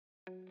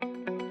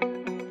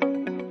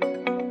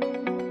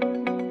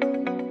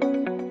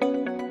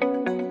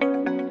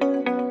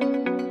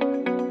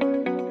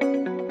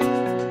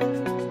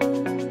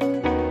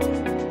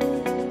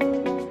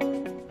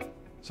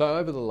So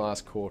over the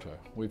last quarter,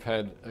 we've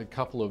had a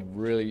couple of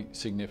really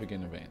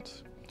significant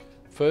events.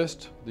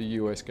 First, the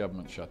US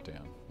government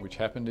shutdown, which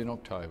happened in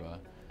October,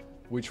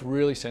 which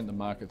really sent the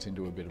markets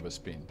into a bit of a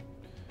spin.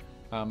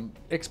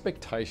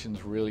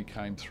 Expectations really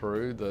came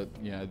through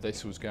that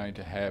this was going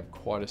to have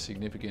quite a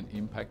significant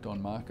impact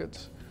on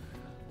markets.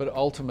 But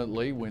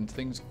ultimately, when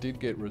things did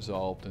get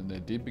resolved and there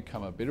did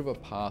become a bit of a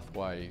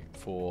pathway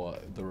for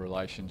the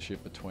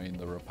relationship between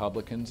the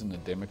Republicans and the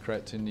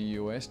Democrats in the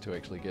US to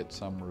actually get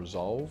some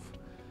resolve,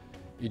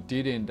 it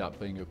did end up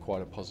being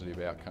quite a positive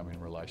outcome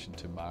in relation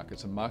to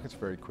markets, and markets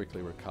very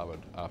quickly recovered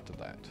after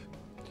that.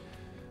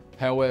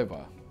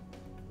 However,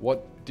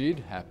 what did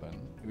happen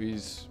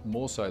is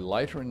more so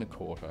later in the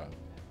quarter,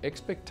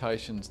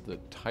 expectations that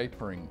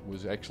tapering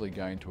was actually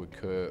going to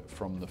occur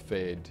from the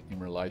Fed in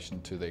relation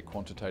to their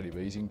quantitative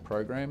easing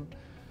program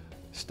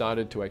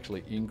started to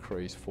actually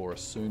increase for a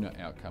sooner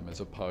outcome as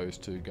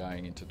opposed to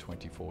going into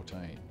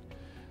 2014.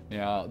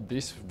 Now,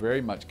 this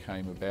very much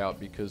came about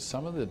because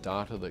some of the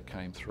data that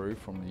came through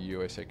from the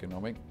US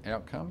economic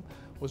outcome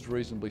was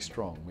reasonably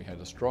strong. We had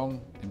a strong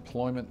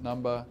employment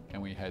number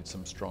and we had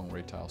some strong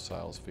retail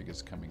sales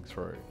figures coming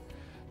through.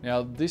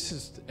 Now, this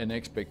is an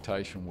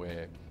expectation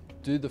where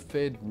do the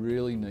Fed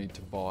really need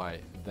to buy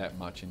that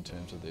much in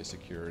terms of their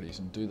securities,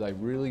 and do they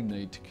really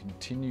need to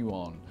continue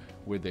on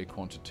with their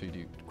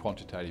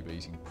quantitative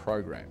easing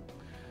program?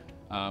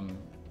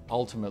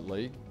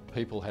 Ultimately,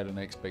 people had an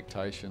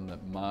expectation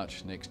that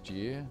March next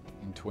year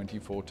in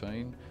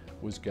 2014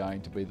 was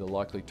going to be the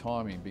likely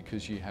timing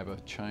because you have a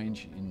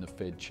change in the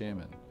Fed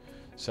chairman.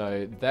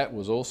 So that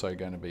was also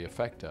going to be a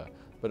factor.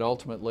 But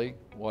ultimately,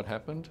 what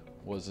happened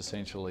was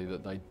essentially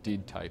that they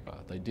did taper.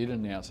 They did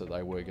announce that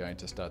they were going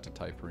to start to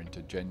taper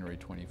into January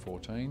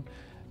 2014,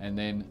 and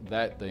then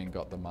that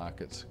got the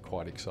markets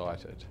quite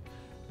excited.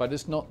 But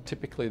it's not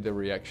typically the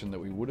reaction that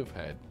we would have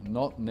had,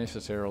 not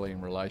necessarily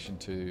in relation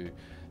to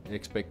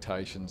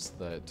expectations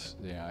that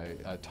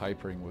a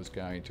tapering was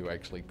going to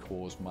actually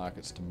cause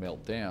markets to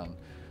melt down.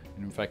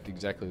 And in fact,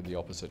 exactly the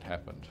opposite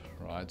happened,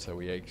 right? So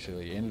we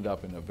actually ended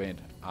up in an event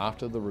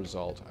after the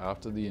result,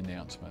 after the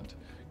announcement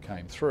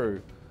came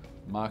through,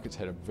 markets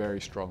had a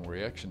very strong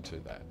reaction to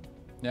that.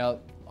 Now,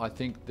 I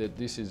think that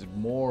this is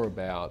more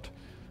about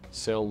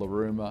sell the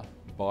rumour,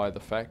 buy the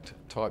fact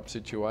type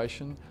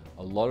situation.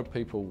 A lot of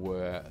people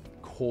were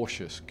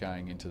cautious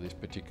going into this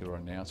particular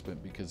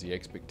announcement because the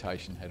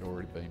expectation had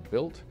already been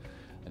built,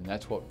 and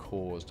that's what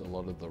caused a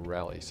lot of the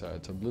rally. So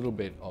it's a little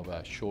bit of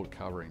a short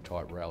covering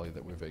type rally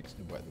that we've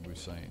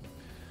seen.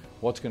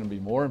 What's going to be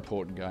more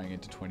important going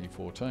into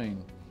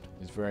 2014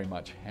 is very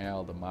much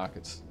how the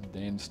markets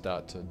then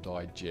start to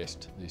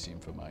digest this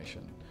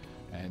information.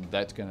 And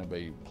that's going to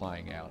be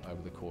playing out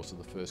over the course of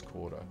the first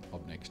quarter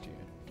of next year.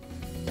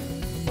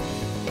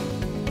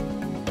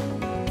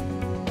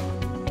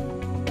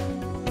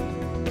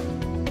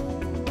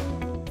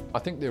 I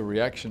think the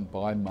reaction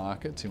by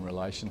markets in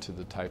relation to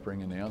the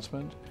tapering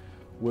announcement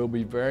will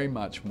be very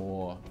much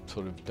more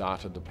sort of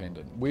data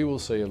dependent. We will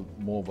see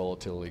more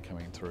volatility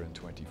coming through in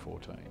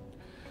 2014.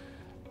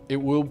 It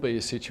will be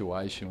a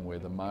situation where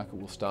the market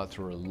will start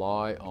to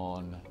rely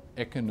on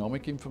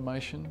economic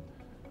information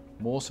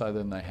more so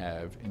than they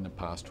have in the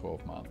past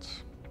 12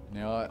 months.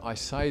 Now, I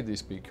say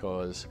this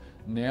because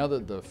now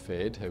that the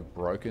Fed have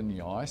broken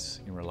the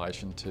ice in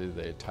relation to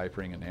their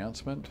tapering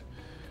announcement,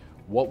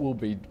 what will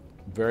be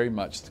very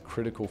much the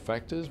critical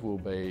factors will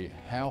be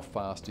how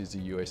fast is the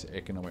US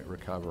economic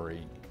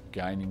recovery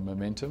gaining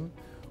momentum,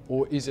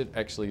 or is it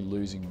actually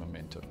losing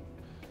momentum?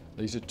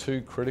 These are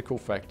two critical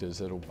factors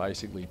that will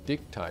basically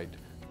dictate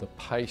the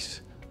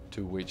pace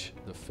to which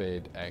the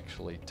Fed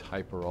actually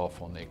taper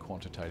off on their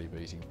quantitative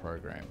easing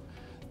program.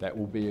 That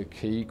will be a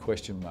key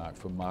question mark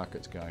for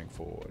markets going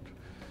forward.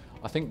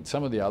 I think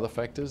some of the other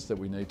factors that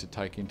we need to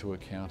take into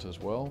account as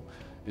well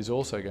is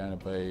also going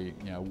to be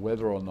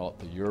whether or not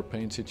the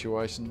European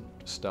situation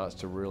starts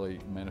to really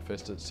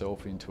manifest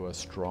itself into a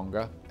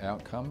stronger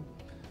outcome.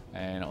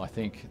 And I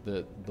think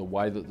that the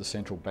way that the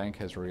central bank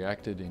has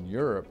reacted in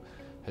Europe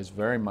has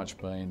very much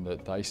been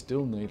that they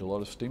still need a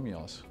lot of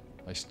stimulus.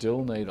 They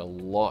still need a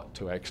lot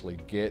to actually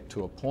get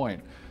to a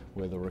point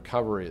where the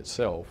recovery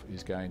itself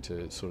is going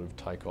to sort of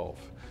take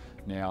off.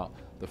 Now,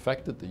 the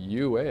fact that the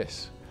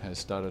US has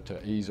started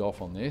to ease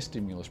off on their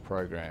stimulus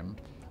program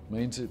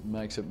means it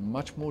makes it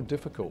much more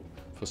difficult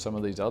for some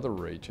of these other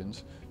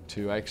regions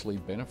to actually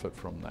benefit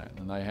from that,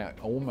 and they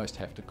almost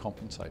have to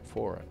compensate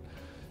for it.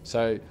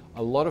 So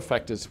a lot of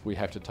factors we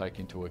have to take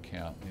into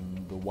account,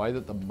 and the way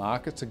that the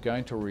markets are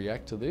going to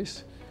react to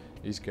this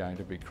is going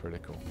to be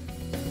critical.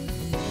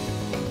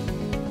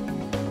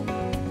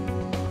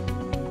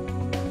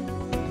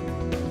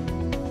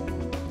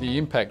 The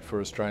impact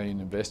for Australian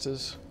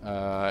investors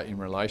in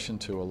relation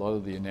to a lot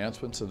of the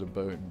announcements that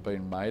have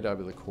been made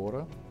over the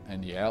quarter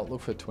and the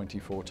outlook for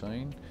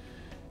 2014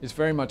 is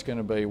very much going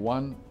to be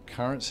one,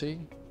 currency.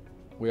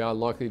 We are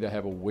likely to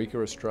have a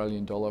weaker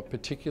Australian dollar,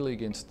 particularly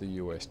against the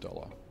US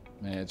dollar.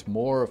 And it's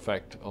more a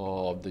fact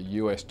of the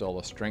US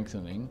dollar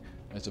strengthening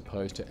as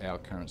opposed to our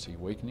currency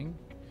weakening.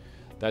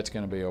 That's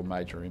going to be a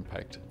major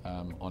impact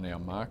on our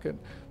market,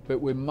 but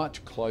we're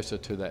much closer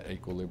to that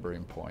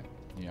equilibrium point.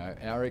 You know,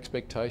 our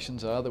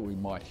expectations are that we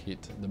might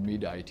hit the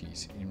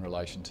mid-80s in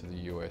relation to the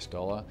US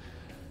dollar.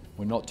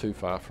 We're not too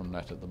far from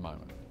that at the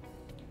moment.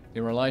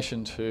 In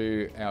relation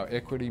to our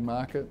equity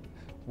market,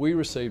 we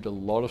received a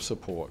lot of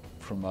support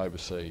from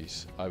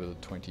overseas over the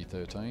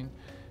 2013.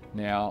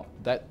 Now,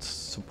 that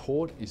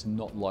support is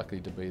not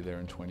likely to be there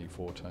in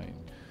 2014.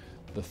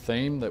 The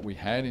theme that we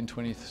had in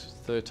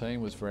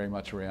 2013 was very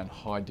much around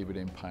high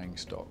dividend paying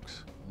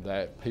stocks,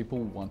 that people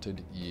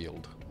wanted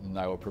yield and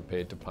they were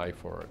prepared to pay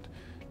for it.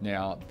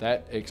 Now,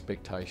 that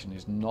expectation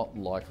is not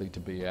likely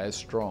to be as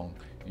strong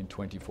in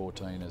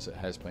 2014 as it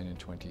has been in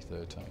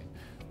 2013.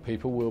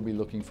 People will be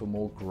looking for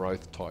more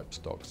growth type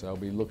stocks. They'll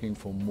be looking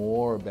for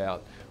more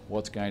about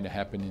what's going to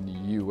happen in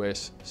the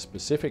US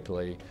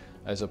specifically,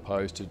 as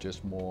opposed to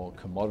just more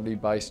commodity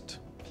based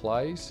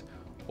plays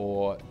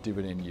or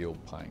dividend yield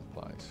paying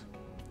plays.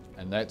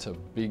 And that's a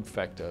big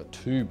factor,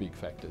 two big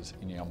factors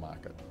in our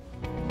market.